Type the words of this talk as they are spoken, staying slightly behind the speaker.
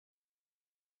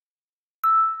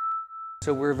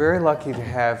So we're very lucky to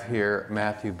have here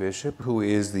Matthew Bishop, who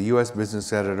is the U.S.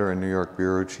 business editor and New York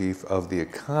bureau chief of The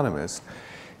Economist.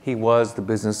 He was the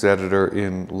business editor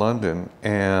in London,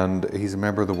 and he's a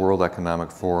member of the World Economic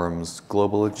Forum's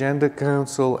Global Agenda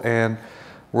Council and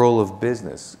Role of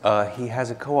Business. He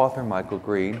has a co-author, Michael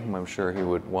Green, whom I'm sure he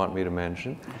would want me to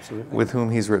mention, Absolutely. with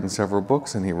whom he's written several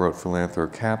books, and he wrote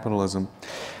Philanthrocapitalism.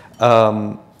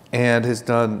 And has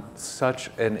done such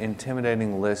an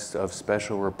intimidating list of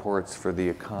special reports for The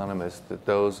Economist that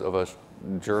those of us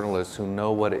journalists who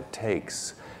know what it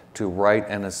takes to write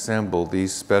and assemble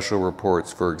these special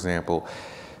reports, for example,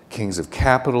 Kings of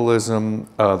Capitalism,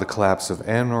 the collapse of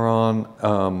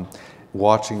Enron,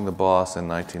 Watching the Boss in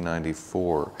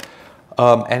 1994.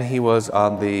 And he was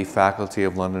on the faculty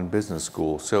of London Business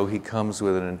School, so he comes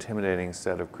with an intimidating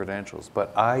set of credentials.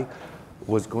 But I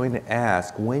was going to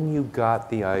ask, when you got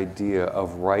the idea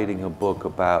of writing a book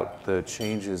about the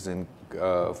changes in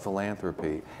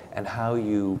philanthropy and how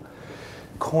you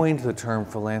coined the term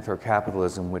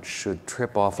philanthrocapitalism, which should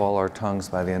trip off all our tongues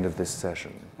by the end of this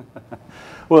session.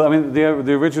 Well, I mean,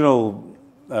 the original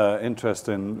interest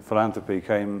in philanthropy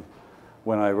came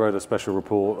when I wrote a special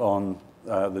report on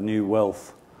the new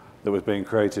wealth that was being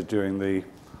created during the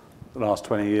last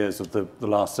 20 years of the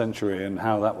last century and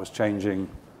how that was changing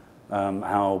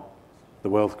how the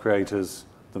wealth creators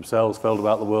themselves felt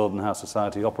about the world and how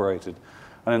society operated.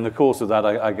 And in the course of that,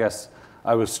 I guess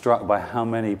I was struck by how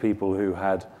many people who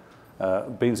had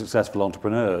been successful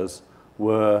entrepreneurs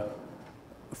were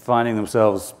finding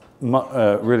themselves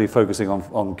really focusing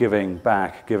on giving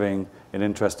back, giving in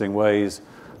interesting ways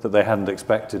that they hadn't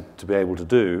expected to be able to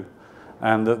do,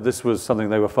 and that this was something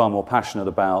they were far more passionate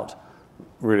about,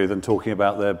 really, than talking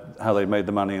about how they made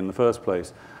the money in the first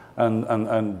place. And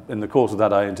in the course of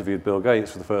that, I interviewed Bill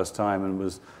Gates for the first time and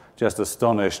was just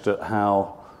astonished at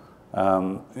how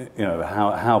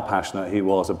passionate he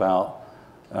was about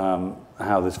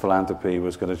how this philanthropy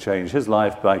was going to change his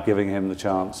life by giving him the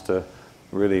chance to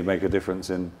really make a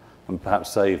difference in and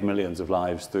perhaps save millions of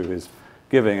lives through his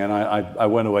giving. And I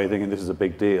went away thinking this is a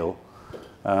big deal,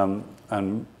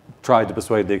 and tried to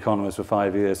persuade The Economist for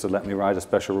 5 years to let me write a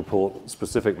special report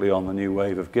specifically on the new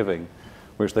wave of giving,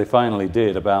 which they finally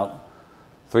did about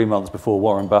 3 months before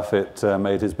Warren Buffett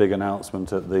made his big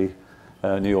announcement at the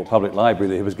New York Public Library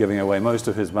that he was giving away most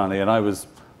of his money. And I was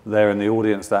there in the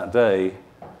audience that day,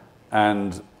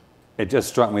 and it just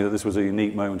struck me that this was a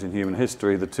unique moment in human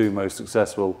history. The two most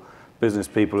successful business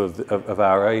people of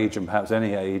our age, and perhaps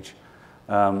any age,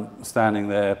 standing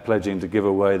there pledging to give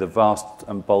away the vast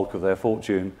and bulk of their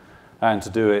fortune, and to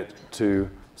do it to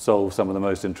solve some of the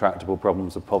most intractable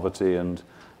problems of poverty and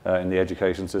in the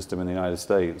education system in the United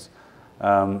States.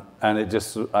 And it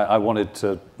just, I wanted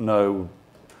to know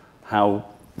how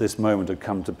this moment had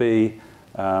come to be.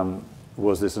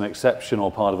 Was this an exception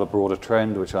or part of a broader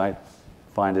trend, which I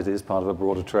find it is part of a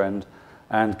broader trend?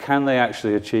 And can they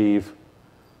actually achieve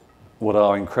what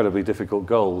are incredibly difficult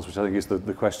goals, which I think is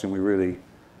the question we really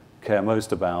care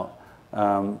most about,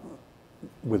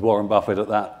 with Warren Buffett at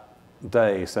that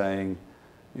day saying,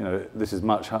 you know, this is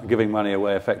giving money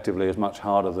away effectively is much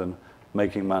harder than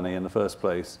making money in the first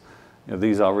place. You know,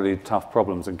 these are really tough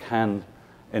problems, and can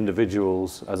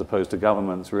individuals, as opposed to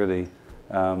governments, really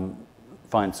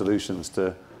find solutions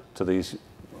to these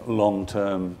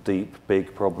long-term, deep,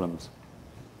 big problems?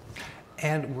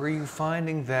 And were you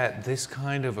finding that this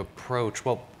kind of approach,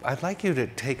 well, I'd like you to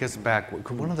take us back.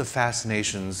 One of the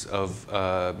fascinations of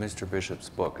Mr. Bishop's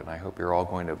book, and I hope you're all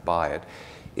going to buy it,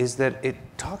 is that it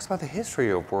talks about the history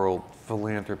of world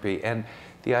philanthropy and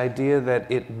the idea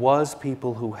that it was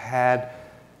people who had,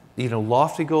 you know,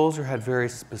 lofty goals or had very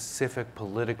specific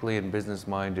politically and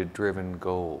business-minded driven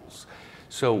goals.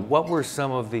 So what were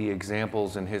some of the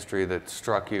examples in history that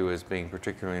struck you as being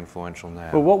particularly influential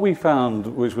now? Well, what we found,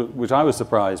 which I was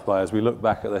surprised by as we look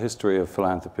back at the history of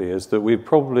philanthropy, is that we've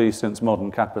probably, since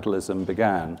modern capitalism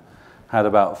began, had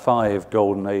about 5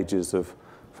 golden ages of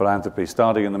philanthropy,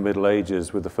 starting in the Middle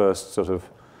Ages with the first sort of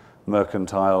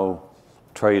mercantile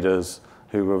traders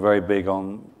who were very big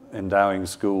on endowing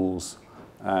schools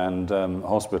and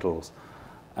hospitals.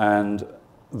 And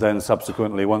then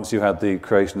subsequently, once you had the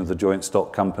creation of the joint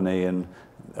stock company in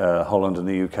Holland and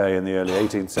the UK in the early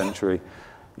 18th century,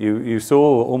 you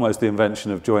saw almost the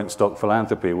invention of joint stock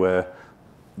philanthropy, where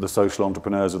the social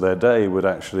entrepreneurs of their day would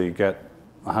actually get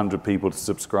 100 people to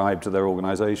subscribe to their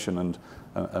organization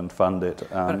and fund it.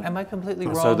 But am I completely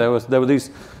wrong? So there were these,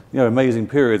 you know, amazing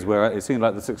periods where it seemed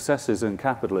like the successes in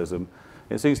capitalism,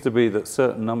 it seems to be that a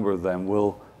certain number of them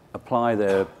will apply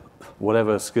their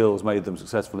whatever skills made them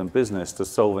successful in business to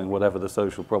solving whatever the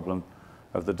social problem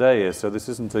of the day is. So this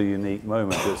isn't a unique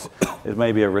moment. It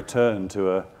may be a return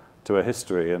to a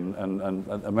history, and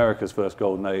America's first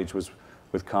golden age was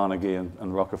with Carnegie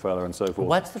and Rockefeller and so forth.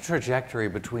 What's the trajectory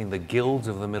between the guilds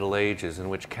of the Middle Ages, in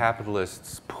which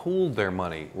capitalists pooled their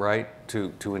money, right,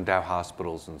 to endow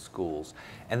hospitals and schools,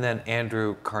 and then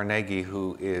Andrew Carnegie,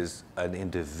 who is an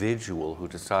individual who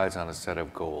decides on a set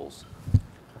of goals?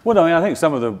 Well, I mean, I think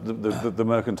some of the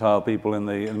mercantile people in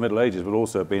the Middle Ages would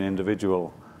also have been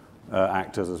individual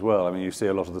actors as well. I mean, you see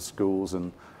a lot of the schools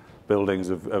and buildings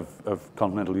of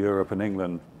continental Europe and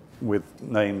England with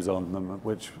names on them,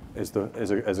 which is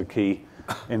a key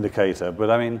indicator. But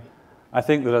I mean, I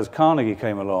think that as Carnegie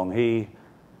came along, he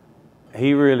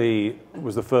really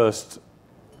was the first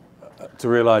to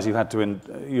realize he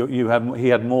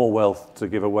had more wealth to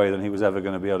give away than he was ever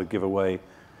going to be able to give away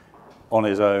on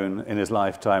his own in his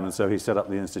lifetime, and so he set up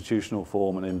the institutional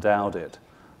form and endowed it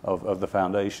of the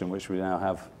foundation, which we now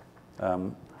have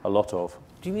a lot of.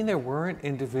 Do you mean there weren't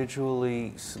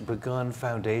individually begun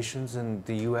foundations in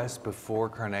the U.S. before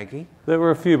Carnegie? There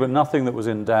were a few, but nothing that was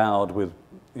endowed with,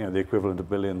 you know, the equivalent of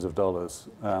billions of dollars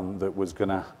that was going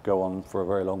to go on for a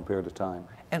very long period of time.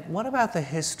 And what about the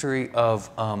history of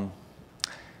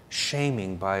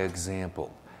shaming by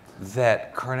example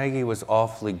that Carnegie was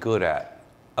awfully good at?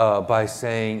 By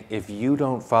saying, if you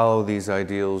don't follow these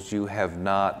ideals, you have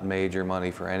not made your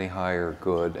money for any higher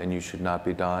good, and you should not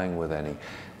be dying with any.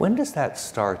 When does that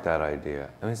start, that idea?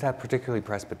 I mean, is that particularly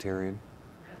Presbyterian?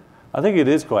 I think it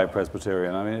is quite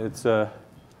Presbyterian. I mean, it's and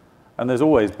there's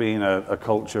always been a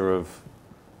culture of,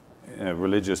 you know,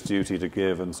 religious duty to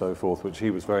give and so forth, which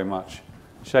he was very much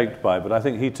shaped by. But I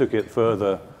think he took it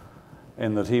further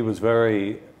in that he was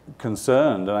very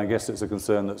concerned, and I guess it's a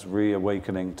concern that's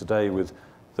reawakening today with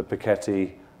the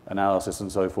Piketty analysis and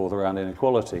so forth around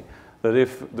inequality, that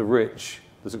if the rich,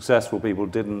 the successful people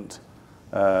didn't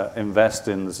invest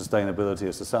in the sustainability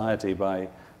of society by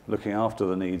looking after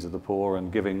the needs of the poor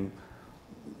and giving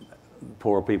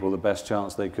poorer people the best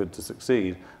chance they could to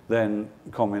succeed, then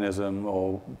communism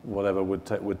or whatever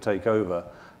would take over.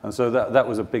 And so that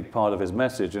was a big part of his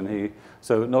message. And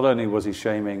so not only was he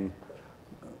shaming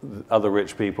other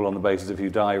rich people on the basis if you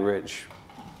die rich,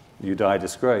 you die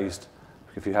disgraced,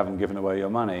 if you haven't given away your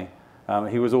money.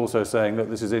 He was also saying that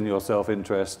this is in your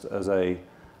self-interest as a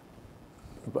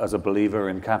believer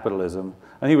in capitalism.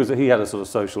 And he had a sort of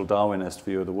social Darwinist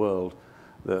view of the world.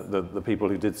 The people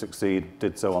who did succeed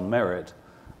did so on merit.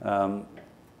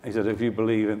 He said, if you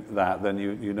believe in that, then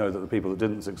you know that the people that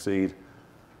didn't succeed,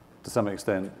 to some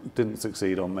extent, didn't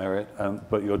succeed on merit,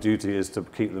 but your duty is to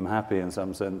keep them happy in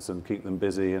some sense and keep them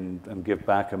busy and give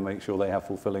back and make sure they have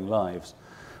fulfilling lives.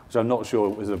 Which I'm not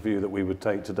sure is a view that we would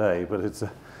take today, but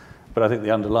I think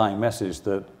the underlying message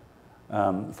that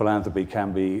philanthropy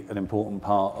can be an important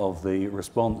part of the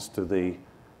response to the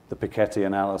Piketty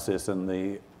analysis and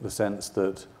the sense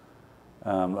that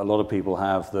a lot of people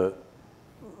have that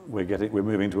we're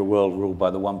moving to a world ruled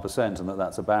by the 1% and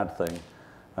that's a bad thing.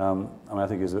 I mean, I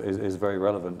think is very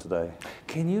relevant today.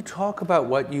 Can you talk about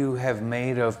what you have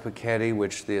made of Piketty,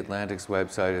 which the Atlantic's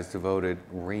website has devoted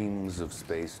reams of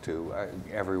space to?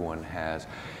 Everyone has.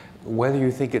 Whether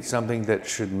you think it's something that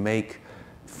should make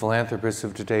philanthropists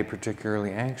of today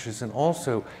particularly anxious, and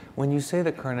also when you say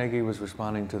that Carnegie was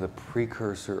responding to the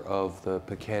precursor of the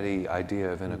Piketty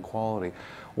idea of inequality,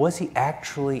 was he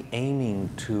actually aiming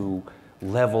to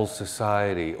level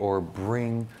society or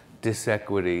bring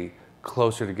disequity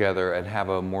closer together and have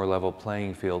a more level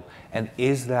playing field? And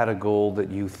is that a goal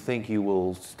that you think you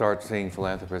will start seeing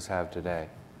philanthropists have today?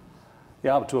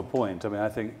 Yeah, up to a point. I mean, I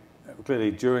think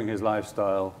clearly during his life,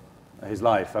 I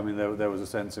mean, there was a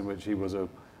sense in which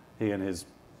he and his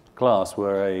class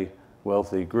were a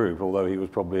wealthy group, although he was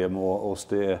probably a more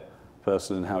austere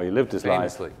person in how he lived his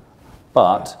Famously. life.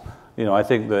 But, you know, I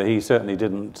think that he certainly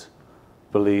didn't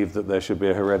believe that there should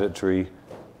be a hereditary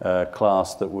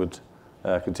class that would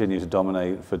continue to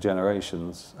dominate for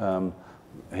generations.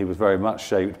 He was very much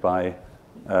shaped by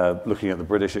looking at the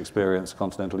British experience,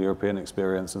 continental European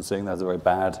experience, and seeing that as a very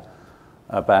bad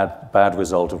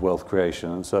result of wealth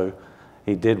creation. And so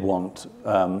he did want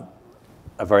a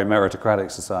very meritocratic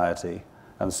society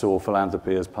and saw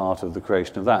philanthropy as part of the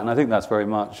creation of that. And I think that's very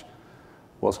much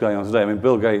what's going on today. I mean,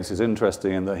 Bill Gates is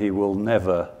interesting in that he will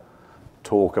never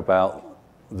talk about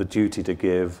the duty to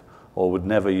give, or would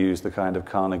never use the kind of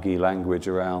Carnegie language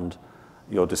around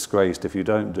you're disgraced if you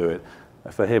don't do it.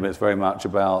 For him, it's very much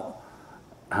about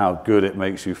how good it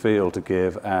makes you feel to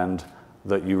give and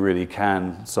that you really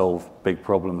can solve big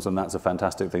problems, and that's a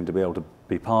fantastic thing to be able to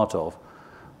be part of.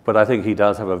 But I think he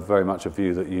does have very much a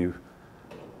view that you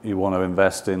want to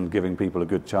invest in giving people a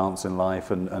good chance in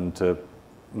life and to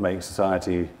make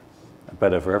society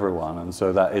better for everyone. And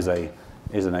so that is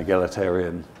an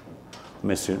egalitarian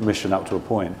mission up to a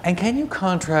point. And can you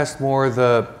contrast more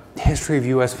the history of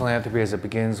U.S. philanthropy as it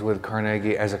begins with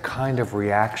Carnegie as a kind of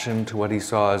reaction to what he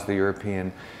saw as the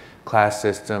European class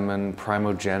system and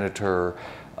primogeniture?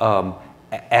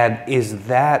 And has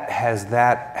that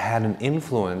had an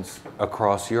influence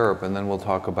across Europe? And then we'll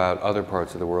talk about other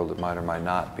parts of the world that might or might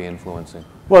not be influencing.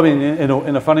 Well, I mean,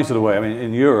 in a funny sort of way, I mean,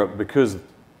 in Europe, because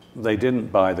they didn't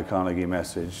buy the Carnegie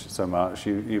message so much,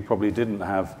 you probably didn't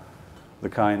have the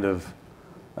kind of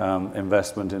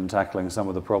investment in tackling some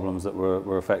of the problems that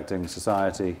were affecting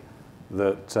society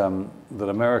that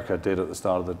America did at the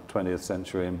start of the 20th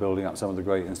century in building up some of the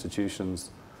great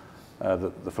institutions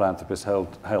that the philanthropists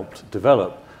helped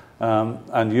develop.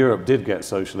 And Europe did get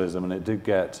socialism, and it did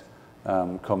get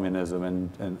communism,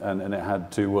 and it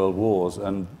had 2 world wars.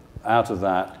 And out of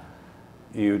that,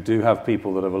 you do have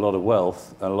people that have a lot of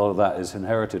wealth, and a lot of that is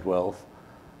inherited wealth.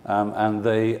 And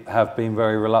they have been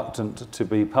very reluctant to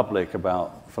be public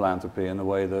about philanthropy in a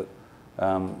way that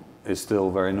is still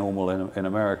very normal in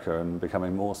America and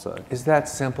becoming more so. Is that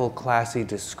simple, classy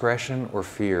discretion or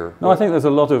fear? No, I think there's a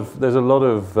lot of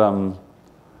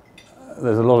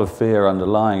fear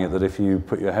underlying it, that if you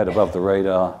put your head above the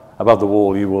radar, above the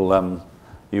wall, you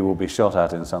will be shot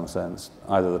at in some sense.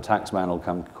 Either the tax man will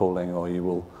come calling, or you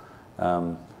will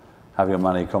have your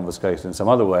money confiscated in some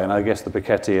other way. And I guess the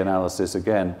Piketty analysis,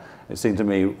 again, it seemed to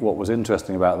me what was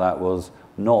interesting about that was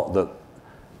not that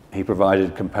he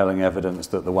provided compelling evidence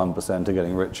that the 1% are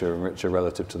getting richer and richer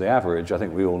relative to the average. I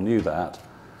think we all knew that.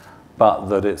 But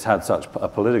that it's had such a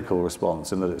political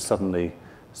response, in that it suddenly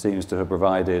seems to have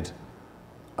provided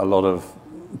a lot of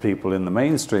people in the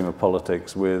mainstream of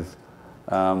politics with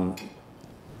a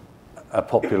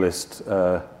populist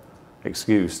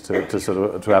excuse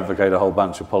to advocate a whole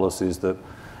bunch of policies that,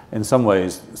 in some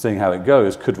ways, seeing how it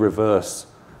goes, could reverse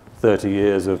 30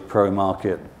 years of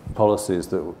pro-market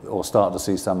policies, or start to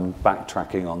see some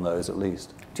backtracking on those at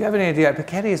least. Do you have any idea?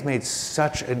 Piketty has made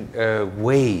such a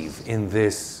wave in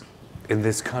this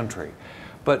country.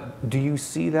 But do you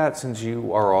see that, since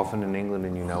you are often in England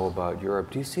and you know about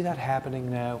Europe, do you see that happening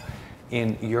now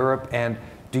in Europe? And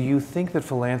do you think that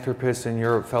philanthropists in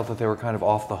Europe felt that they were kind of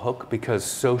off the hook because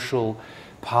social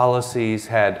policies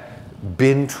had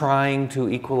been trying to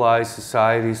equalize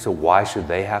society, so why should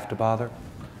they have to bother?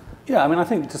 Yeah, I mean, I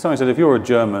think to some extent, if you're a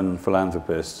German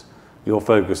philanthropist, your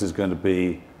focus is going to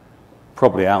be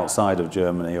probably outside of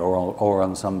Germany, or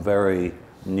on some very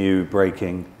new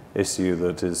breaking issue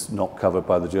that is not covered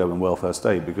by the German welfare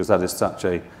state, because that is such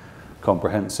a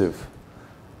comprehensive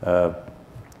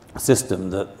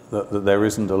system that there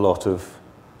isn't a lot of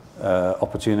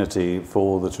opportunity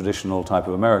for the traditional type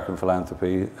of American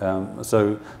philanthropy.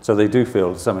 So they do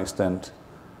feel, to some extent,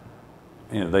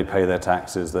 they pay their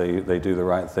taxes, they do the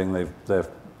right thing, their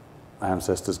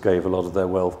ancestors gave a lot of their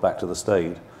wealth back to the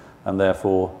state, and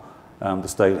therefore the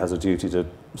state has a duty to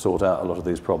sort out a lot of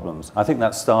these problems. I think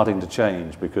that's starting to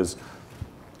change, because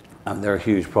there are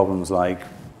huge problems like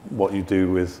what you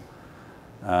do with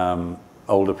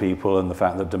older people, and the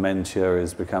fact that dementia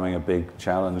is becoming a big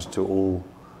challenge to all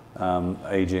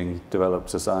aging developed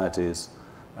societies,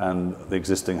 and the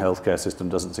existing healthcare system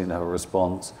doesn't seem to have a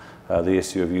response. The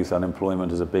issue of youth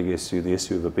unemployment is a big issue, the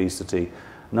issue of obesity.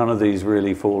 None of these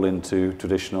really fall into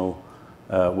traditional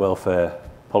welfare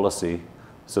policy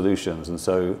solutions, and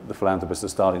so the philanthropists are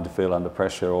starting to feel under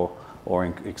pressure or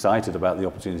excited about the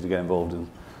opportunity to get involved in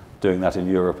doing that in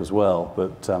Europe as well.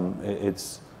 But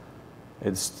it's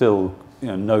still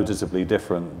noticeably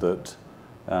different that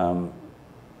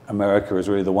America is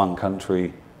really the one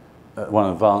country,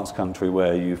 one advanced country,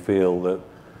 where you feel that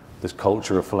this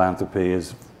culture of philanthropy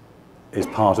is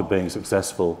part of being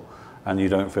successful, and you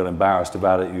don't feel embarrassed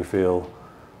about it. You feel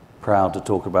proud to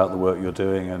talk about the work you're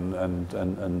doing, and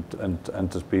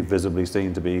to be visibly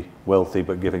seen to be wealthy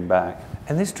but giving back.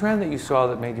 And this trend that you saw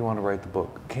that made you want to write the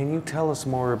book, can you tell us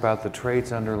more about the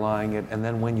traits underlying it? And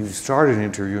then when you started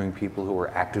interviewing people who were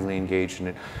actively engaged in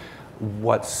it,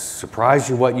 what surprised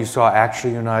you, what you saw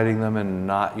actually uniting them and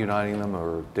not uniting them,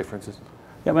 or differences?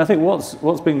 Yeah, I mean, I think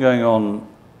what's been going on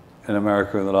in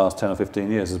America in the last 10 or 15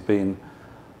 years has been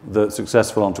that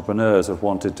successful entrepreneurs have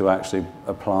wanted to actually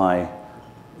apply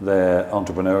their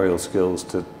entrepreneurial skills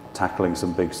to tackling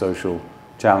some big social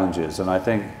challenges. And I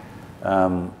think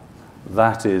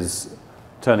that is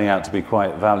turning out to be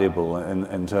quite valuable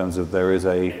in terms of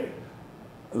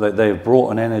they've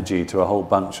brought an energy to a whole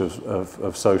bunch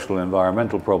of social and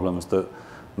environmental problems that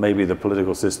maybe the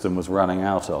political system was running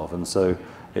out of. And so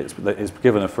it's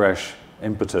given a fresh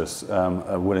impetus,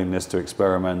 a willingness to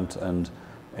experiment and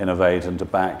innovate and to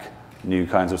back new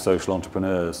kinds of social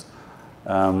entrepreneurs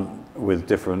with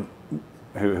different,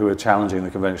 who are challenging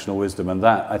the conventional wisdom. And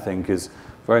that, I think, is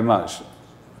very much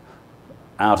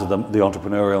out of the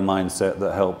entrepreneurial mindset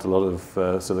that helped a lot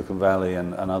of Silicon Valley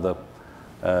and other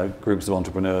groups of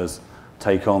entrepreneurs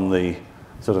take on the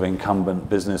sort of incumbent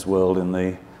business world in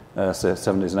the 70s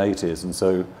and 80s. And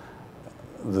so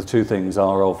the two things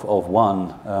are of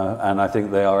one, and I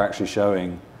think they are actually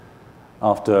showing,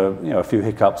 after a few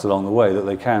hiccups along the way, that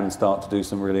they can start to do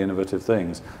some really innovative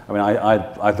things. I mean,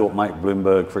 I thought Mike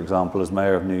Bloomberg, for example, as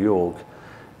mayor of New York,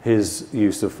 his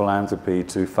use of philanthropy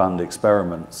to fund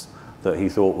experiments that he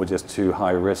thought were just too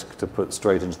high risk to put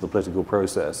straight into the political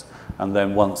process, and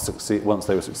then once they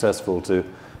were successful, to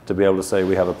be able to say,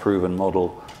 we have a proven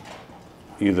model,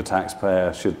 you the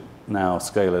taxpayer should now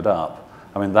scale it up.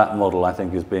 I mean, that model, I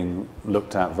think, is being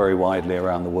looked at very widely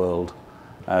around the world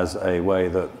as a way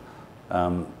that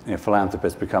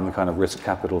philanthropists become the kind of risk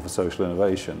capital for social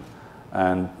innovation.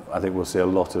 And I think we'll see a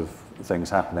lot of things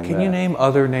happening there. Can you name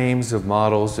other names of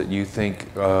models that you think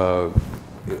are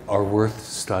worth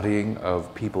studying,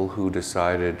 of people who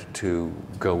decided to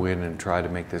go in and try to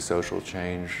make this social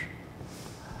change?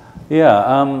 Yeah,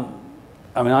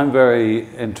 I mean, I'm very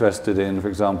interested in, for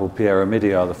example, Pierre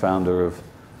Omidyar, the founder of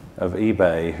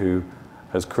eBay, who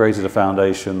has created a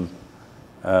foundation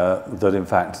that, in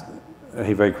fact,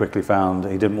 he very quickly found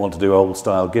he didn't want to do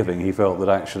old-style giving. He felt that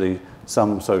actually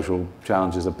some social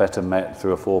challenges are better met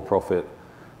through a for-profit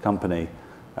company,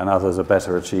 and others are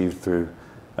better achieved through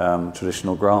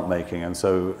traditional grant making. And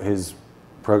so his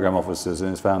program officers in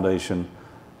his foundation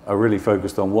are really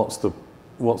focused on what's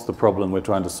the problem we're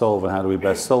trying to solve and how do we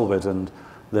best solve it, and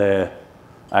they're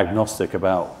agnostic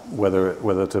about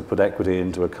whether to put equity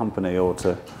into a company or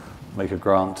to make a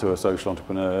grant to a social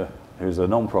entrepreneur who's a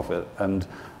non-profit. And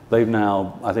they've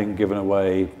now, I think, given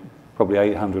away probably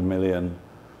 800 million,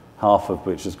 half of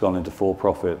which has gone into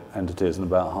for-profit entities and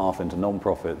about half into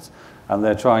non-profits. And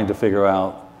they're trying to figure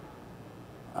out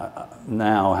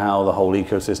now how the whole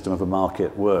ecosystem of a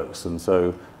market works. And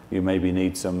so you maybe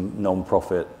need some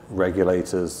non-profit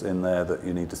regulators in there that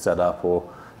you need to set up, or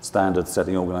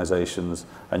standard-setting organizations,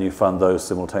 and you fund those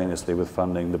simultaneously with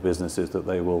funding the businesses that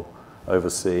they will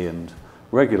oversee and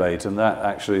regulate. And that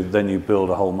actually, then you build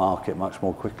a whole market much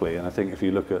more quickly. And I think if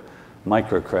you look at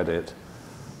microcredit,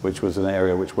 which was an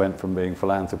area which went from being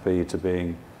philanthropy to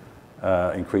being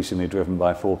increasingly driven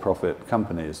by for-profit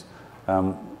companies,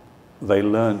 they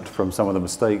learnt from some of the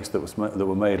mistakes that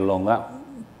were made along that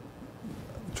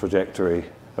trajectory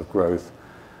of growth,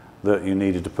 that you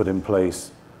needed to put in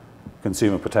place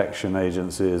consumer protection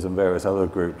agencies and various other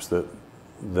groups that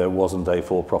there wasn't a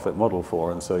for-profit model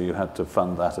for, and so you had to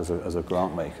fund that as a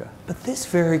grant maker. But this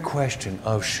very question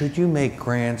of should you make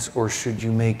grants or should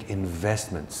you make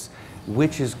investments,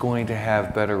 which is going to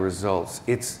have better results,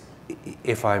 it's,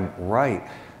 if I'm right,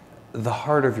 the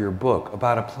heart of your book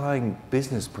about applying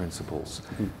business principles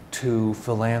to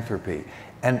philanthropy.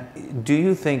 And do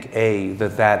you think, A,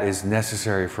 that is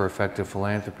necessary for effective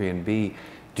philanthropy, and B,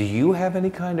 do you have any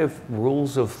kind of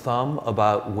rules of thumb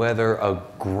about whether a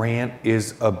grant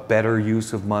is a better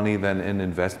use of money than an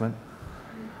investment?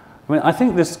 I mean, I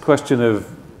think this question of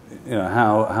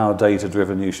how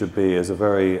data-driven you should be is a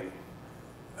very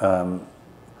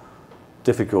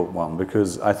difficult one,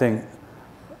 because I think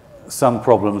some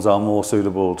problems are more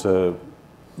suitable to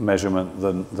measurement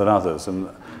than others. And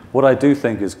what I do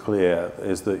think is clear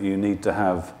is that you need to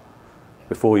have,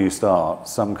 before you start,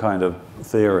 some kind of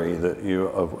theory that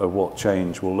of what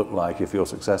change will look like if you're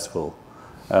successful,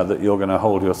 that you're going to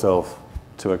hold yourself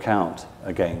to account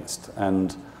against.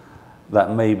 And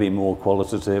that may be more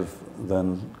qualitative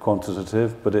than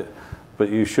quantitative, but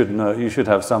you should know, you should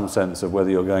have some sense of whether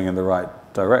you're going in the right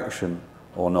direction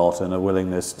or not, and a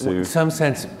willingness to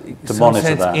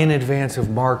monitor that in advance of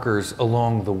markers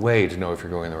along the way to know if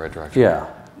you're going in the right direction. Yeah,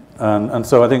 and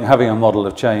so I think having a model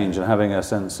of change and having a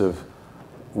sense of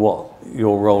what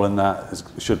your role in that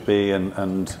should be,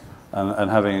 and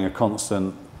having a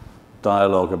constant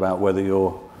dialogue about whether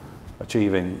you're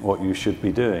achieving what you should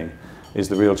be doing is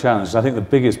the real challenge. And I think the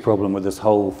biggest problem with this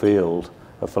whole field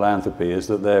of philanthropy is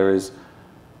that there is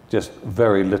just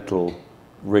very little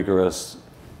rigorous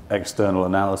external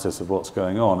analysis of what's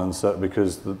going on, and so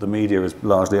because the media is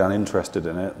largely uninterested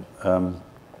in it,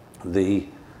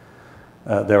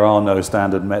 there are no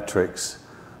standard metrics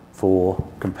for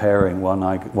comparing one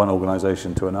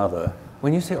organization to another.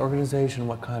 When you say organization,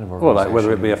 what kind of organization? Well, like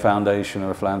whether it be a foundation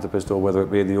or a philanthropist, or whether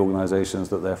it be the organizations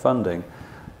that they're funding,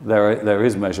 there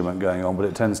is measurement going on, but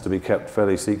it tends to be kept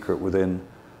fairly secret within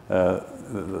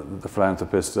the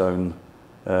philanthropist's own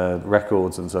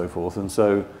records and so forth. And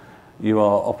so you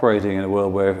are operating in a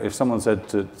world where if someone said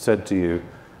to you,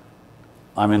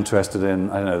 I'm interested in,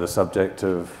 I don't know, the subject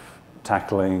of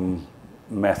tackling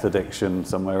meth addiction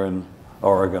somewhere in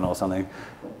Oregon or something,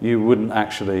 you wouldn't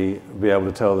actually be able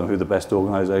to tell them who the best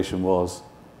organization was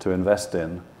to invest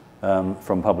in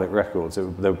from public records.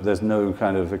 There's no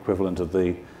kind of equivalent of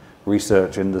the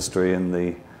research industry in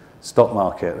the stock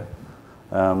market.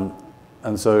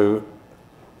 And so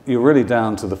you're really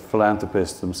down to the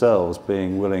philanthropists themselves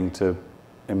being willing to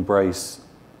embrace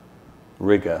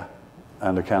rigor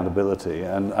and accountability.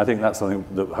 And I think that's something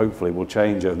that hopefully will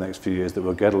change over the next few years, that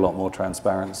we'll get a lot more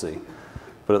transparency.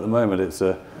 But at the moment,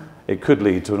 it could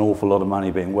lead to an awful lot of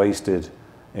money being wasted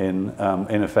in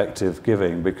ineffective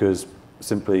giving, because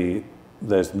simply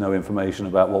there's no information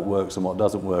about what works and what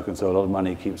doesn't work, and so a lot of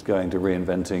money keeps going to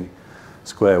reinventing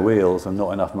square wheels, and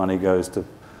not enough money goes to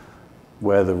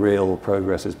where the real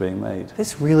progress is being made.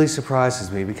 This really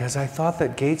surprises me, because I thought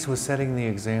that Gates was setting the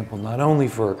example not only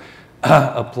for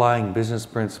applying business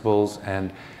principles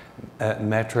and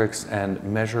metrics and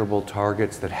measurable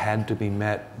targets that had to be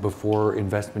met before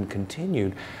investment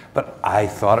continued, but I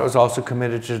thought it was also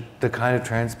committed to the kind of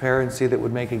transparency that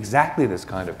would make exactly this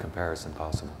kind of comparison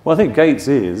possible. Well, I think Gates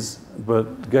is,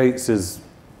 but Gates is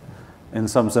in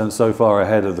some sense so far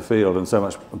ahead of the field and so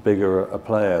much bigger a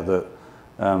player that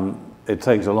it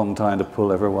takes a long time to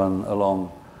pull everyone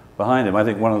along behind him. I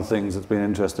think one of the things that's been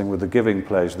interesting with the Giving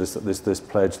Pledge, this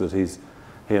pledge that he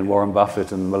and Warren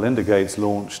Buffett and Melinda Gates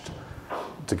launched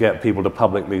to get people to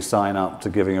publicly sign up to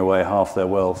giving away half their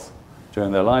wealth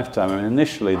during their lifetime. I mean,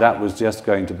 initially that was just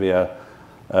going to be a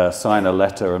sign a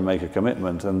letter and make a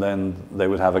commitment, and then they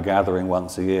would have a gathering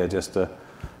once a year just to,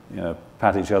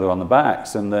 pat each other on the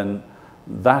backs. And then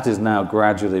that is now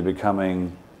gradually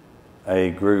becoming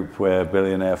a group where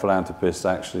billionaire philanthropists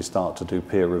actually start to do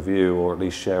peer review, or at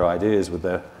least share ideas with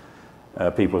their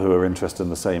people who are interested in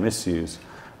the same issues.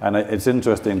 And it's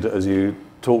interesting as you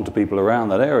talk to people around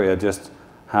that area just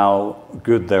how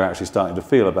good they're actually starting to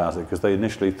feel about it, because they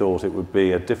initially thought it would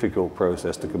be a difficult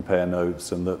process to compare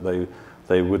notes, and that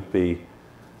they would be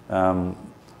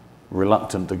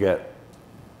reluctant to get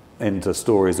into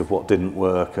stories of what didn't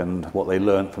work and what they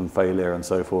learned from failure and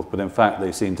so forth. But in fact,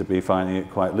 they seem to be finding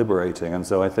it quite liberating. And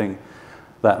so I think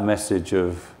that message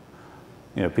of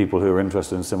people who are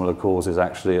interested in similar causes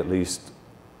actually at least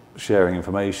sharing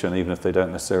information, even if they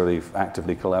don't necessarily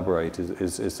actively collaborate,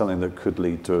 is something that could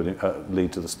lead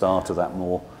to the start of that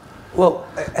more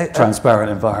transparent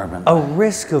environment. A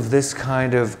risk of this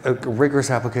kind of rigorous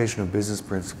application of business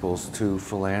principles to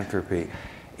philanthropy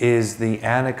is the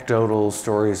anecdotal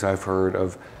stories I've heard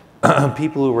of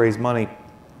people who raise money,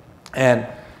 and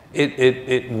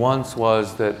it once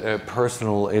was that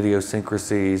personal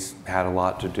idiosyncrasies had a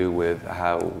lot to do with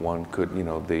how one could,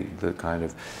 the kind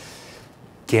of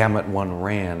gamut one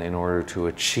ran in order to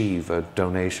achieve a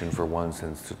donation for one's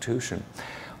institution.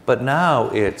 But now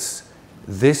it's,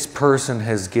 this person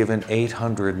has given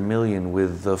 800 million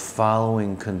with the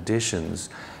following conditions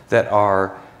that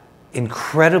are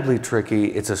incredibly tricky.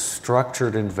 It's a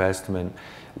structured investment.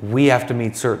 We have to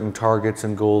meet certain targets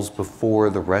and goals before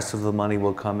the rest of the money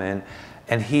will come in.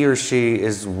 And he or she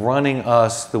is running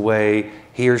us the way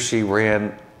he or she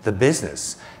ran the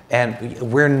business. And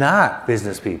we're not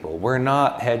business people. We're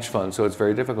not hedge funds, so it's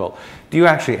very difficult. Do you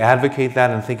actually advocate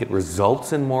that and think it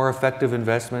results in more effective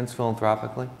investments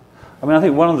philanthropically? I mean, I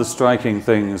think one of the striking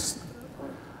things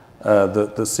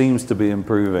that seems to be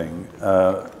improving,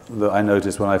 that I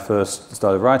noticed when I first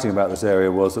started writing about this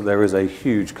area, was that there is a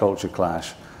huge culture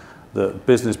clash. That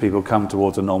business people come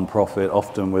towards a non-profit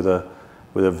often with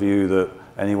a view that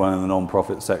anyone in the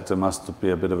non-profit sector must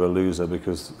be a bit of a loser,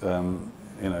 because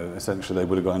essentially they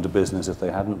would have gone into business if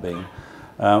they hadn't been.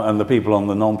 And the people on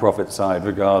the non-profit side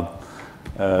regard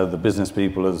the business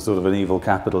people as sort of an evil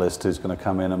capitalist who's going to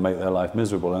come in and make their life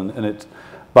miserable.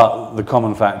 But the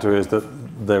common factor is that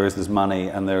there is this money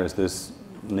and there is this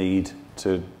need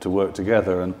to work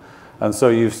together. And so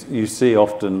you see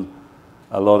often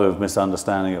a lot of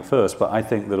misunderstanding at first, but I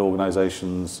think that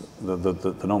organizations,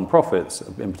 the non-profits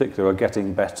in particular, are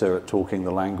getting better at talking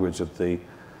the language of the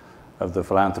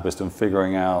philanthropist and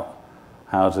figuring out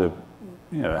how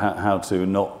to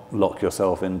not lock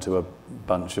yourself into a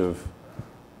bunch of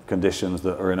conditions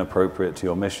that are inappropriate to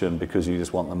your mission because you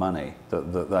just want the money.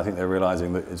 That I think they're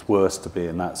realizing that it's worse to be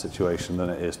in that situation than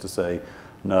it is to say,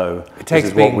 no, this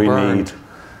is what we need.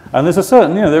 And there's a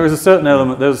certain, there is a certain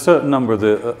element, there's a certain number of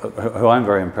who I'm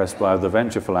very impressed by, the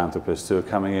venture philanthropists who are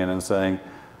coming in and saying,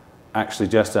 actually,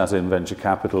 just as in venture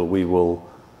capital, we will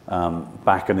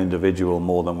back an individual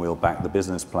more than we'll back the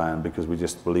business plan, because we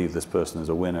just believe this person is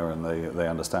a winner and they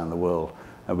understand the world.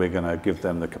 and we're going to give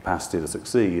them the capacity to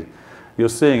succeed. You're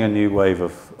seeing a new wave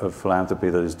of philanthropy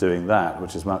that is doing that,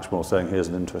 which is much more saying, here's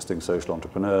an interesting social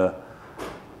entrepreneur,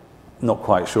 not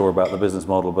quite sure about the business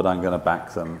model, but I'm going to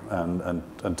back them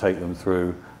and take them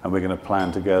through, and we're going to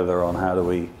plan together on how do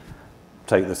we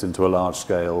take this into a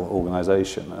large-scale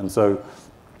organization. And so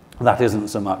that isn't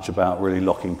so much about really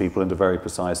locking people into very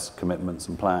precise commitments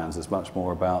and plans. It's much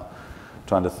more about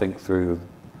trying to think through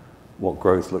what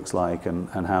growth looks like and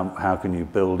how can you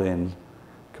build in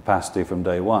capacity from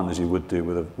day one, as you would do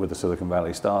with a Silicon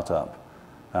Valley startup,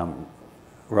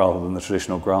 rather than the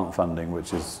traditional grant funding,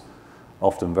 which is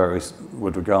often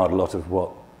would regard a lot of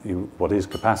what is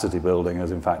capacity building as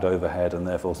in fact overhead and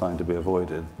therefore something to be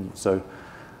avoided. So,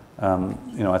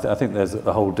 I think there's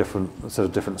a whole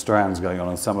different strands going on,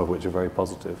 and some of which are very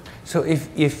positive. So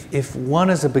if one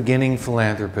is a beginning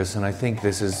philanthropist, and I think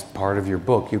this is part of your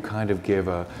book, you kind of give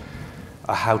a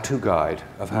how-to guide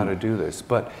of how to do this.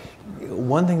 But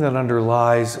one thing that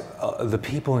underlies the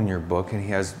people in your book, and he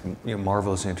has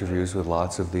marvelous interviews with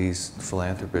lots of these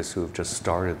philanthropists who have just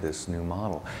started this new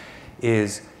model,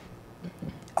 is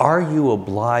are you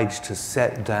obliged to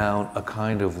set down a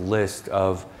kind of list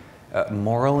of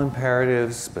moral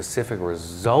imperatives, specific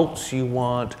results you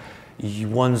want,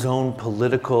 one's own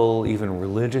political, even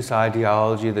religious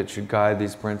ideology that should guide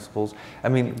these principles? I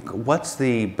mean, what's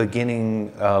the beginning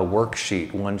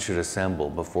worksheet one should assemble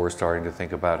before starting to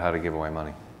think about how to give away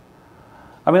money?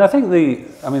 I mean, I think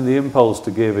the impulse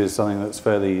to give is something that's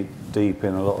fairly deep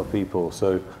in a lot of people.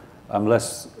 So I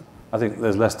think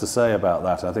there's less to say about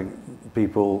that. I think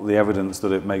the evidence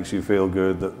that it makes you feel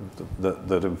good,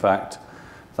 that in fact,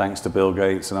 thanks to Bill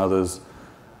Gates and others,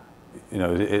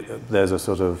 there's a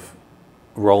sort of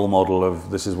role model of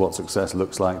this is what success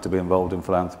looks like to be involved in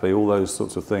philanthropy. All those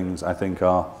sorts of things, I think,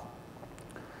 are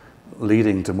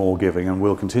leading to more giving and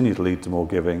will continue to lead to more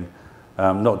giving,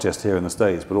 not just here in the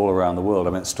States, but all around the world. I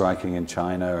mean, it's striking in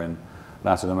China, in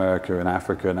Latin America, in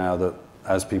Africa now that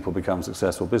as people become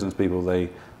successful business people, they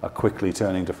are quickly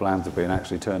turning to philanthropy and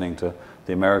actually turning to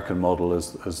the American model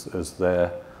as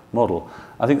their model.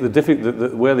 I think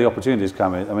where the opportunities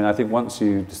come in, I mean, I think once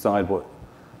you decide what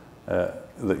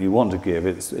that you want to give,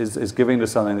 it's giving to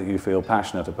something that you feel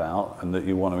passionate about and that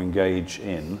you want to engage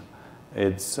in.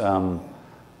 It's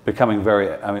becoming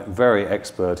very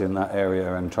expert in that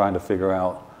area and trying to figure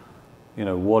out,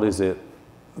 what is it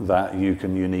that you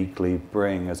can uniquely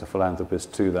bring as a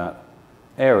philanthropist to that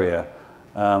area,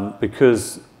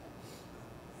 because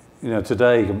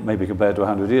today, maybe compared to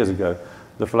 100 years ago,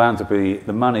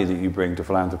 the money that you bring to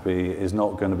philanthropy is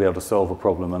not going to be able to solve a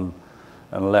problem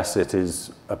unless it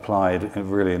is applied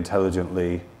really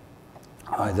intelligently,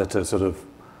 either to sort of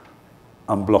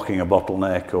unblocking a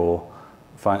bottleneck or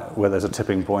where there's a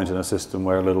tipping point in a system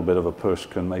where a little bit of a push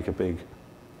can make a big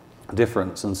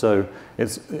difference. And so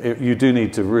you do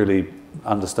need to really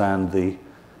understand the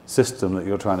system that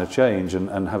you're trying to change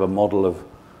and have a model of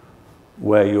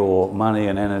where your money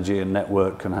and energy and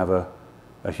network can have a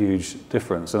huge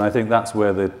difference. And I think that's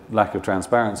where the lack of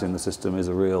transparency in the system is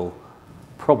a real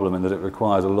problem, in that it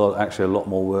requires a lot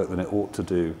more work than it ought to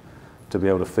do to be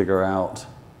able to figure out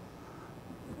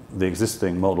the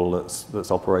existing model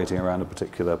that's operating around a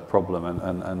particular problem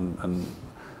and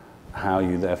how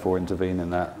you therefore intervene in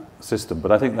that system.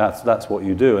 But I think that's what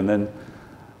you do. And then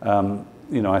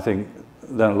I think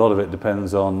then a lot of it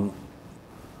depends on,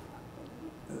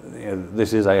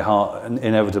 this is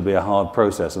inevitably a hard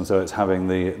process, and so it's having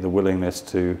the willingness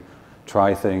to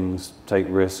try things, take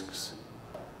risks,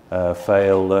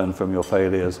 fail, learn from your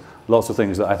failures. Lots of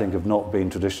things that I think have not been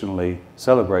traditionally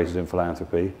celebrated in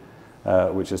philanthropy,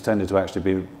 which has tended to actually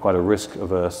be quite a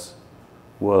risk-averse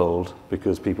world,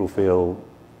 because people feel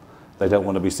they don't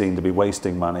want to be seen to be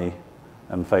wasting money,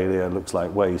 and failure looks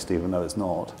like waste even though it's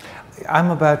not.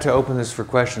 I'm about to open this for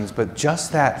questions, but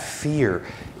just that fear,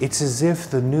 it's as if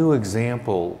the new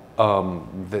example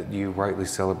that you rightly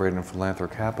celebrate in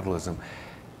Philanthrocapitalism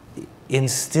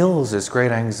instills this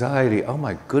great anxiety. Oh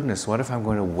my goodness, what if I'm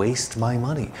going to waste my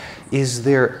money? Is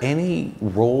there any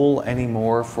role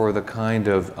anymore for the kind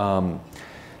of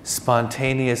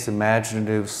spontaneous,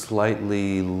 imaginative,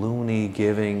 slightly loony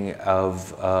giving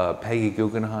of Peggy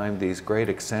Guggenheim, these great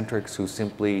eccentrics who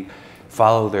simply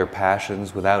follow their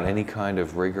passions without any kind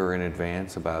of rigor in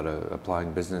advance about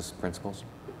applying business principles?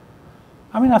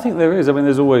 I mean, I think there is. I mean,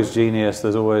 there's always genius.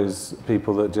 There's always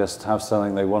people that just have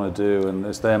something they want to do, and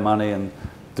it's their money and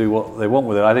do what they want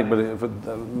with it. I think,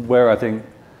 where I think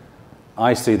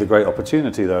I see the great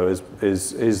opportunity, though,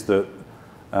 is that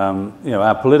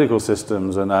our political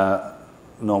systems and our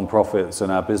non-profits and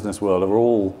our business world are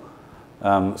all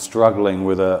struggling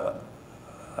with a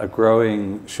a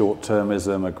growing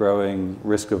short-termism, a growing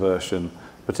risk aversion,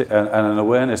 and an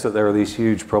awareness that there are these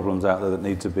huge problems out there that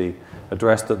need to be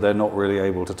addressed that they're not really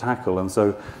able to tackle. And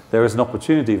so there is an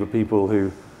opportunity for people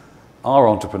who are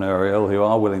entrepreneurial, who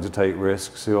are willing to take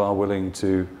risks, who are willing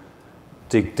to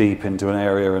dig deep into an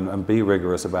area and be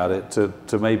rigorous about it,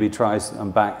 to maybe try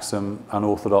and back some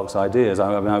unorthodox ideas.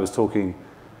 I mean, I was talking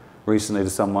recently to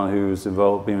someone who's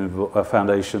been in a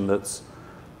foundation that's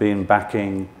been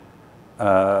backing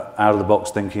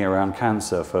out-of-the-box thinking around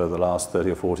cancer for the last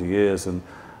 30 or 40 years, and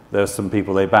there's some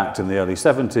people they backed in the early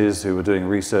 70s who were doing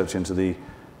research into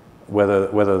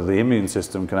whether the immune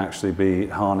system can actually be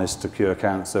harnessed to cure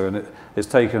cancer, and it's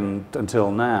taken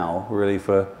until now really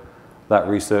for that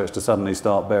research to suddenly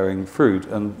start bearing fruit.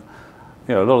 And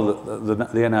you know, a lot of the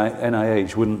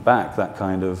NIH wouldn't back that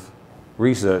kind of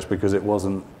research because it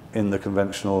wasn't in the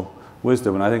conventional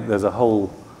wisdom. And I think there's a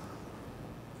whole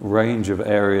range of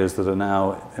areas that are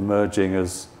now emerging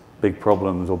as big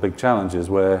problems or big challenges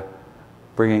where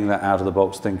bringing that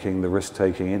out-of-the-box thinking, the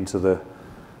risk-taking into the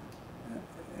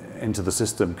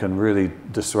system can really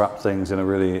disrupt things in a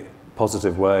really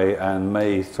positive way and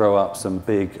may throw up some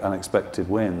big unexpected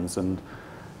wins. And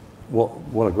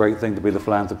what a great thing to be the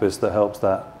philanthropist that helps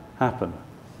that happen.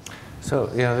 So,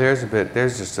 you know,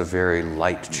 there's just a very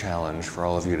light challenge for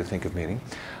all of you to think of meeting.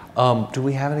 Do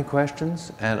we have any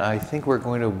questions? And I think we're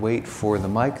going to wait for the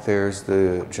mic. There's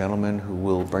the gentleman who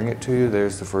will bring it to you.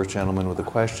 There's the first gentleman with a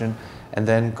question. And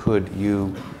then could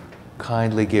you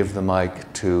kindly give the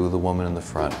mic to the woman in the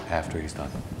front after he's done?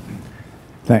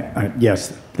 Yes,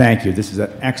 thank you. This is an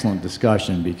excellent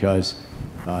discussion because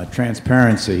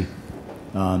transparency,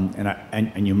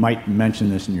 and you might mention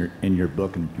this in your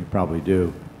book, and you probably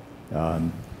do,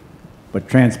 but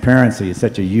transparency is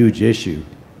such a huge issue.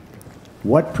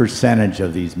 What percentage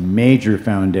of these major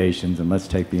foundations, and let's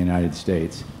take the United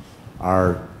States,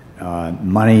 are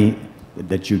money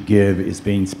that you give is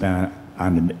being spent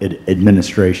on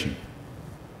administration?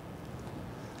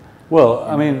 Well,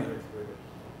 I mean,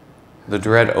 the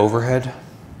dread overhead?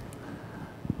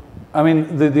 I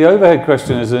mean, the overhead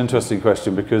question is an interesting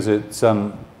question because it's,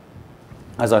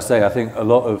 as I say, I think a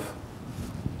lot of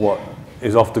what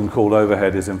is often called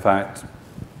overhead is in fact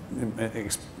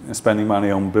spending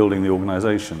money on building the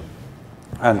organization.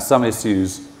 And some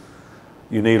issues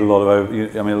you need a lot of,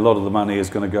 I mean, a lot of the money is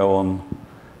going to go on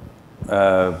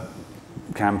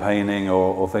campaigning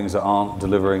or things that aren't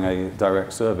delivering a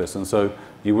direct service. And so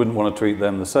you wouldn't want to treat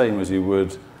them the same as you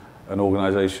would an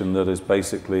organization that is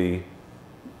basically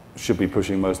should be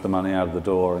pushing most of the money out of the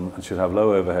door and should have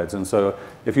low overheads. And so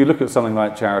if you look at something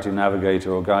like Charity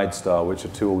Navigator or GuideStar, which are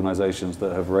two organizations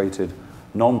that have rated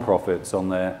non-profits on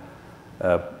their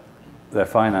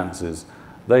finances,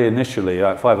 they initially,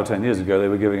 like 5 or 10 years ago, they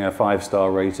were giving a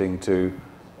 5-star rating to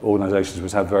organizations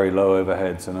which had very low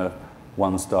overheads and a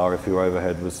 1-star if your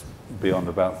overhead was beyond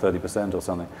about 30% or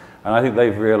something. And I think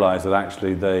they've realized that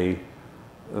actually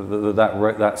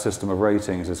that system of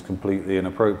ratings is completely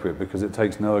inappropriate because it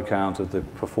takes no account of the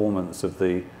performance of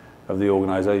the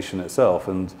organization itself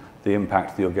and the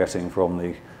impact that you're getting from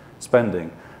the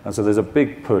spending. And so there's a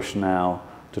big push now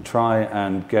to try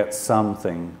and get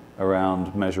something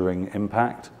around measuring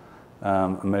impact,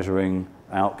 measuring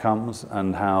outcomes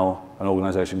and how an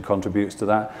organization contributes to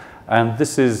that. And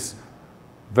this is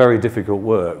very difficult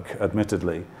work,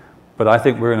 admittedly, but I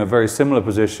think we're in a very similar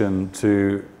position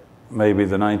to maybe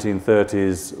the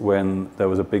 1930s when there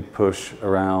was a big push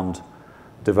around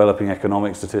developing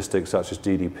economic statistics such as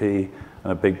GDP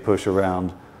and a big push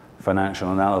around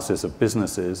financial analysis of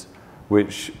businesses,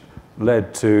 which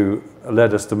led to a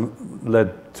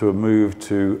move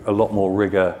to a lot more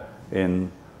rigor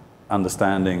in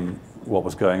understanding what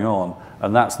was going on.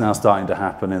 And that's now starting to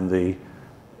happen in the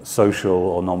social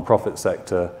or non-profit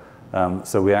sector.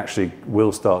 So we actually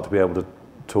will start to be able to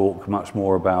talk much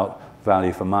more about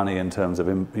value for money in terms of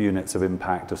units of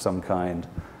impact of some kind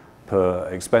per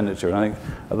expenditure. And I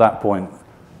think at that point,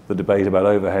 the debate about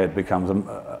overhead becomes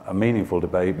a meaningful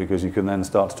debate because you can then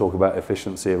start to talk about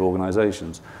efficiency of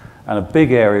organizations. And a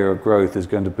big area of growth is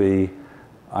going to be,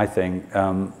 I think,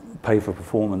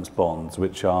 pay-for-performance bonds,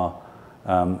 which have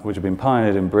been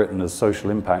pioneered in Britain as social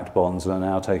impact bonds and are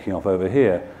now taking off over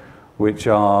here, which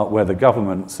are where the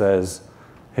government says,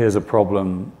 here's a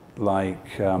problem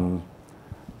like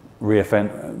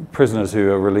prisoners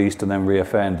who are released and then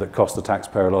reoffend that cost the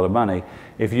taxpayer a lot of money.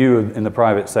 If you in the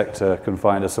private sector can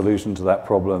find a solution to that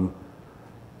problem,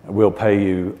 we'll pay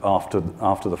you after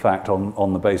the fact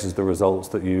on the basis of the results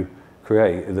that you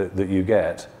create, that you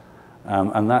get.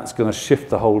 And that's going to shift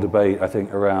the whole debate, I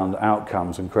think, around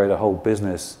outcomes and create a whole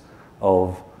business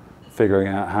of figuring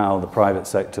out how the private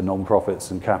sector,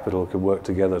 non-profits and capital can work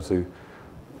together to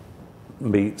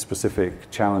meet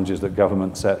specific challenges that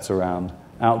government sets around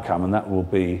outcome. And that will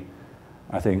be,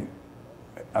 I think,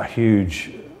 a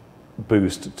huge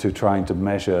boost to trying to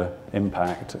measure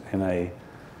impact in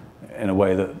a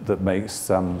way that makes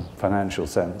some financial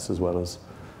sense, as well as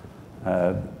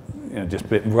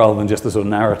rather than just the sort of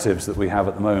narratives that we have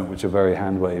at the moment, which are very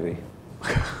hand-wavy.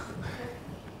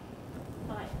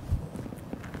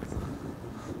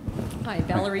 Hi,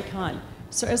 Valerie Kahn.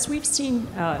 So as we've seen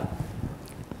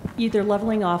either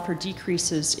leveling off or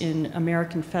decreases in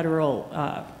American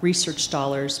federal research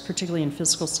dollars, particularly in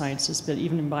physical sciences, but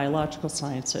even in biological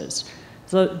sciences,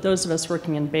 those of us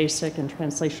working in basic and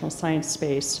translational science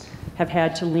space have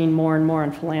had to lean more and more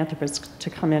on philanthropists to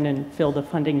come in and fill the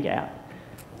funding gap.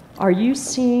 Are you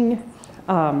seeing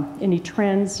any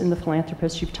trends in the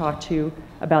philanthropists you've talked to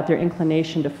about their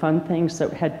inclination to fund things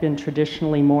that had been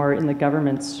traditionally more in the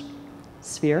government's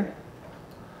sphere?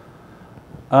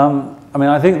 I mean,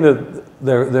 I think that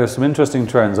there are some interesting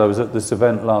trends. I was at this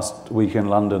event last week in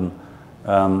London,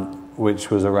 which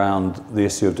was around the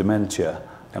issue of dementia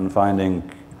and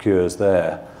finding cures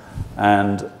there.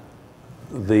 And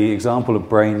the example of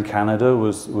Brain Canada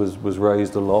was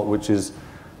raised a lot, which is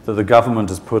that the government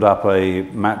has put up a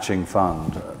matching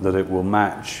fund, that it will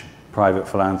match private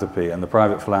philanthropy, and the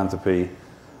private philanthropy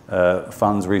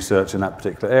funds research in that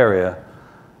particular area,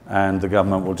 and the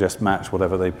government will just match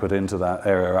whatever they put into that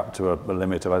area up to a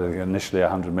limit of, I think, initially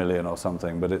 100 million or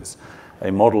something. But it's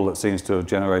a model that seems to have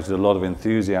generated a lot of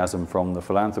enthusiasm from the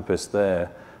philanthropists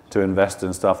there to invest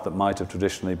in stuff that might have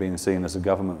traditionally been seen as a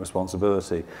government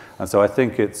responsibility. And so I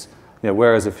think it's,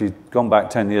 whereas if you'd gone back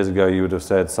 10 years ago, you would have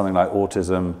said something like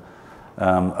autism,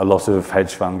 a lot of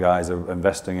hedge fund guys are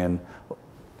investing in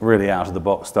really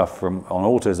out-of-the-box stuff on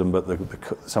autism, but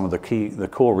some of the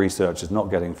core research is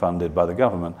not getting funded by the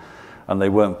government, and they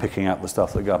weren't picking up the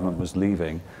stuff the government was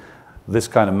leaving. This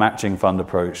kind of matching fund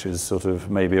approach is sort of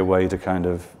maybe a way to kind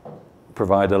of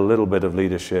provide a little bit of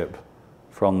leadership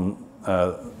from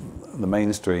the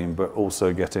mainstream, but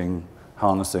also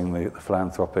harnessing the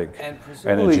philanthropic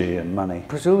energy and money.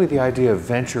 Presumably the idea of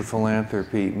venture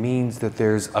philanthropy means that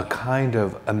there's a kind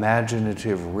of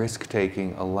imaginative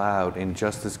risk-taking allowed in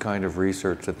just this kind of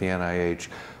research that the NIH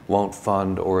won't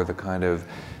fund, or the kind of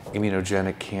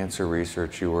immunogenic cancer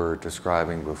research you were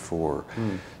describing before.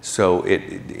 So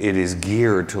it is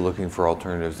geared to looking for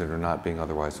alternatives that are not being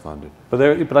otherwise funded.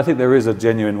 But I think there is a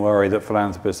genuine worry that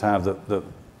philanthropists have that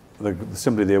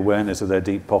simply the awareness of their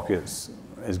deep pockets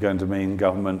is going to mean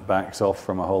government backs off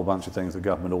from a whole bunch of things the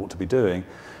government ought to be doing,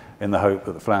 in the hope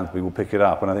that the philanthropy will pick it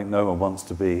up. And I think no one wants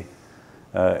to be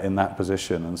in that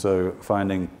position. And so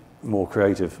finding more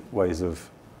creative ways of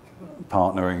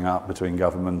partnering up between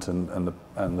government and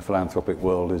the philanthropic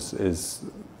world is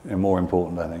more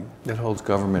important, I think. It holds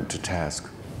government to task.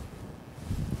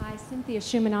 Hi, Cynthia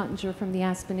Schumann-Ottinger from the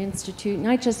Aspen Institute, and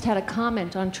I just had a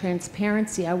comment on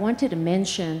transparency. I wanted to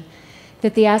mention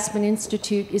that the Aspen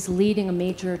Institute is leading a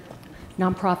major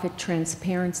nonprofit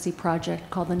transparency project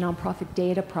called the Nonprofit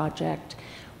Data Project.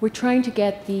 We're trying to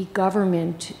get the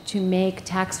government to make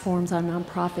tax forms on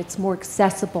nonprofits more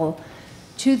accessible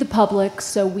to the public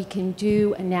so we can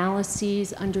do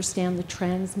analyses, understand the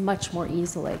trends much more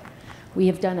easily. We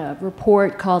have done a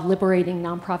report called Liberating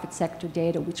Nonprofit Sector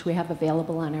Data, which we have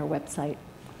available on our website.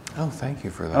 Oh, thank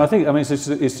you for that. And I think,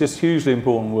 it's just hugely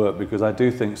important work, because I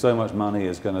do think so much money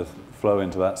is going to flow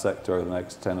into that sector over the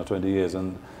next 10 or 20 years.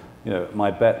 And,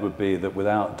 my bet would be that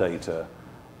without data,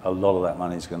 a lot of that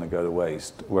money is going to go to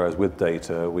waste. Whereas with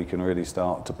data, we can really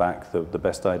start to back the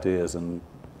best ideas and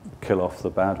kill off the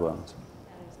bad ones.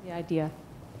 That is the idea.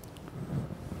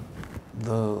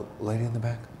 The lady in the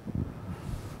back.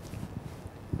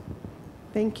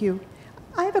 Thank you.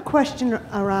 I have a question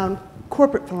around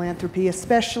corporate philanthropy,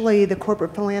 especially the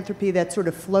corporate philanthropy that sort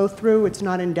of flow through, it's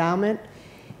not endowment.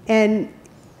 And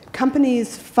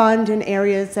companies fund in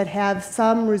areas that have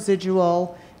some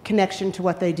residual connection to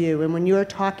what they do. And when you're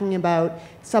talking about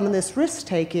some of this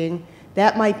risk-taking,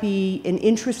 that might be an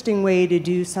interesting way to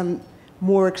do some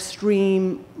more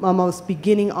extreme, almost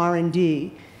beginning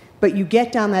R&D. But you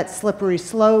get down that slippery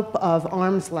slope of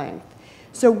arm's length.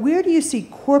 So where do you see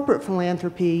corporate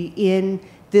philanthropy in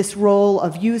this role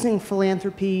of using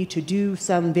philanthropy to do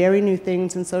some very new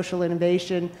things in social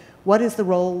innovation? What is the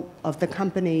role of the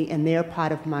company and their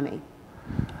pot of money?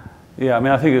 Yeah, I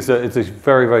mean, I think it's a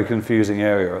very, very confusing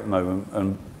area at the moment,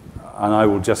 and I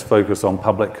will just focus on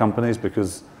public companies,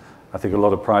 because I think a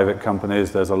lot of private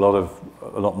companies, there's a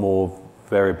lot more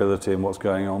variability in what's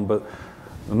going on. But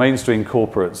the mainstream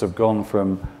corporates have gone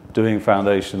from doing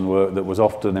foundation work that was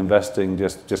often investing,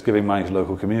 just giving money to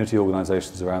local community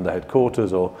organizations around the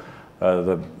headquarters, or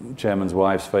the chairman's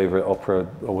wife's favorite opera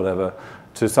or whatever,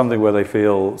 to something where they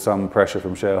feel some pressure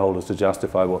from shareholders to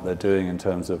justify what they're doing in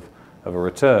terms of a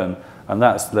return. And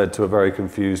that's led to a very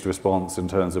confused response in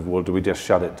terms of, well, do we just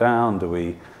shut it down? Do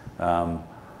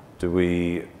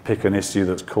we pick an issue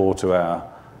that's core to our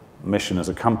mission as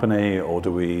a company, or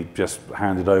do we just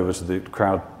hand it over to the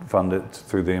crowdfund it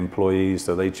through the employees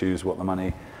so they choose what the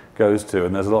money goes to?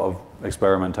 And there's a lot of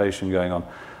experimentation going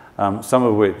on, some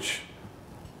of which,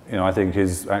 you know, I think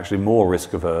is actually more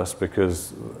risk averse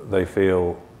because they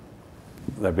feel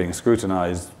they're being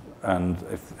scrutinized, and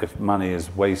if money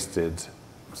is wasted,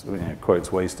 you know,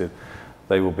 quotes wasted,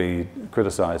 they will be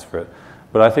criticized for it.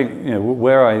 But I think, you know,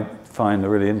 where I find the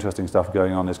really interesting stuff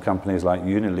going on is companies like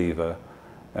Unilever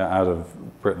out of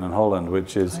Britain and Holland,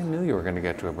 which is... I knew you were going to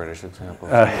get to a British example.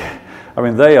 I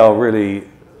mean, they are really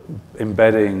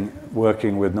embedding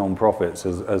working with non-profits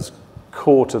as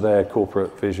core to their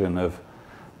corporate vision of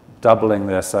doubling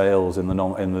their sales in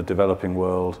the developing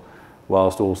world,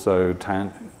 whilst also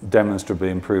demonstrably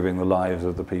improving the lives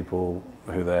of the people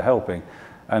who they're helping.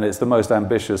 And it's the most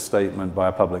ambitious statement by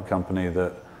a public company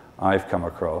that I've come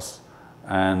across,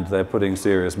 and they're putting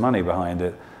serious money behind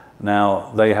it.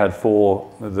 Now, they had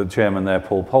the chairman there,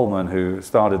 Paul Polman, who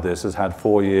started this, has had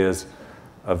 4 years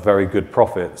of very good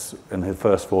profits in his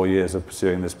first 4 years of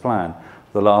pursuing this plan.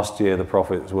 The last year, the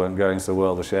profits weren't going so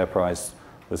well, the share price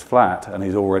was flat, and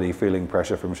he's already feeling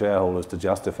pressure from shareholders to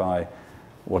justify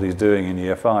what he's doing in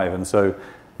year 5. And so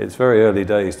it's very early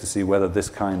days to see whether this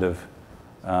kind of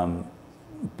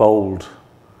bold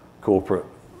corporate,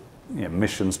 you know,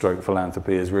 mission stroke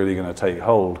philanthropy is really going to take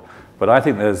hold. But I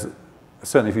think there's,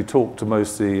 certainly if you talk to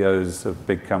most CEOs of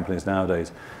big companies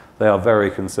nowadays, they are very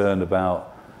concerned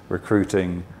about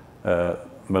recruiting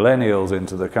millennials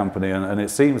into the company, and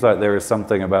it seems like there is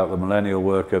something about the millennial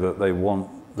worker that they want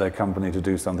their company to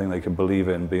do something they can believe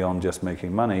in beyond just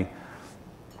making money,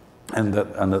 and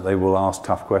that they will ask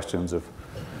tough questions of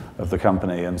the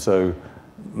company. And so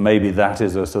maybe that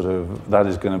is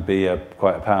going to be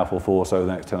quite a powerful force over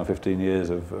the next 10 or 15 years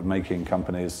of making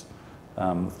companies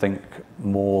think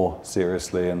more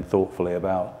seriously and thoughtfully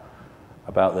about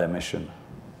their mission.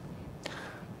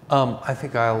 I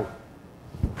think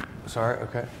sorry,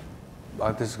 okay.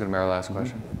 This is going to be our last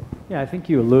question. Yeah, I think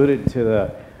you alluded to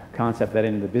the concept that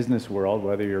in the business world,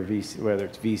 whether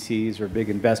it's VCs or big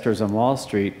investors on Wall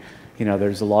Street, you know,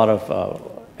 there's a lot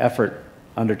of effort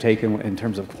undertaken in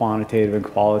terms of quantitative and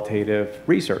qualitative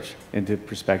research into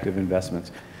prospective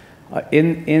investments.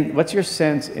 What's your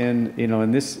sense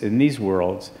in these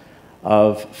worlds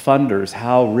of funders,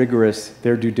 how rigorous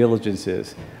their due diligence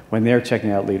is when they're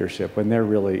checking out leadership, when they're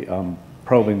really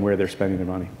probing where they're spending their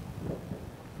money?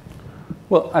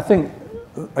 Well, I think,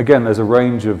 again, there's a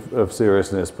range of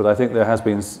seriousness, but I think there has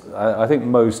been, I think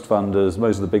most of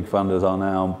the big funders are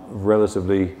now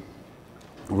relatively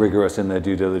rigorous in their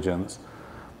due diligence,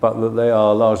 but that they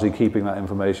are largely keeping that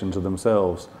information to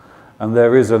themselves. And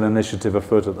there is an initiative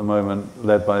afoot at the moment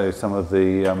led by some of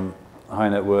the high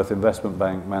net worth investment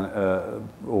bank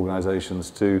organizations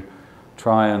to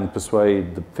try and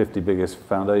persuade the 50 biggest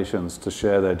foundations to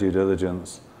share their due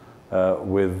diligence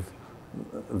with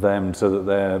them, so that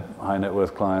their high net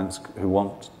worth clients who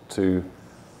want to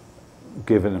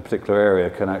give in a particular area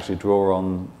can actually draw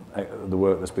on the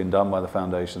work that's been done by the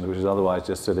foundations, which is otherwise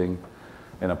just sitting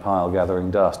in a pile gathering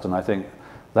dust. And I think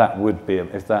that would be,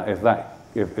 if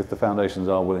the foundations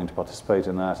are willing to participate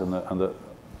in that, and that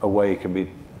a way can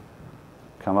be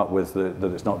come up with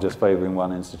that it's not just favouring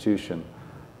one institution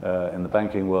in the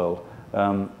banking world,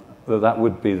 that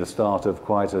would be the start of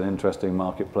quite an interesting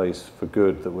marketplace for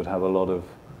good that would have a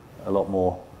lot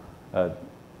more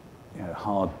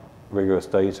hard, rigorous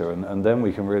data, and then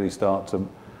we can really start to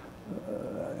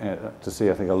see,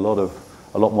 I think, a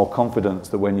lot more confidence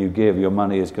that when you give, your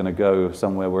money is going to go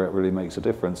somewhere where it really makes a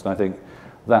difference. And I think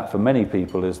that for many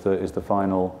people is the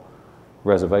final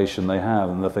reservation they have,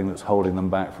 and the thing that's holding them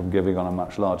back from giving on a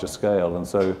much larger scale. And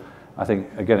so I think,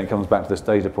 again, it comes back to this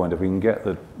data point. If we can get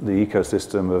the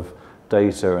ecosystem of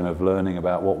data and of learning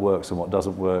about what works and what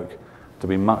doesn't work to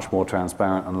be much more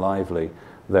transparent and lively,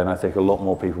 then I think a lot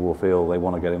more people will feel they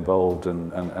want to get involved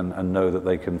and know that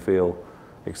they can feel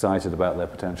excited about their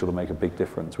potential to make a big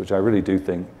difference, which I really do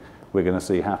think we're going to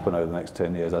see happen over the next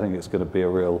 10 years. I think it's going to be a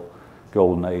real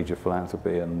golden age of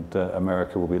philanthropy, and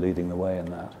America will be leading the way in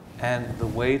that. And the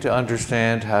way to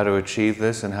understand how to achieve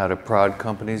this and how to prod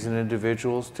companies and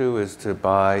individuals to is to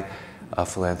buy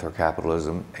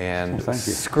Philanthrocapitalism and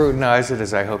scrutinize it,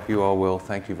 as I hope you all will.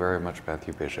 Thank you very much,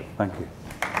 Matthew Bishop. Thank you.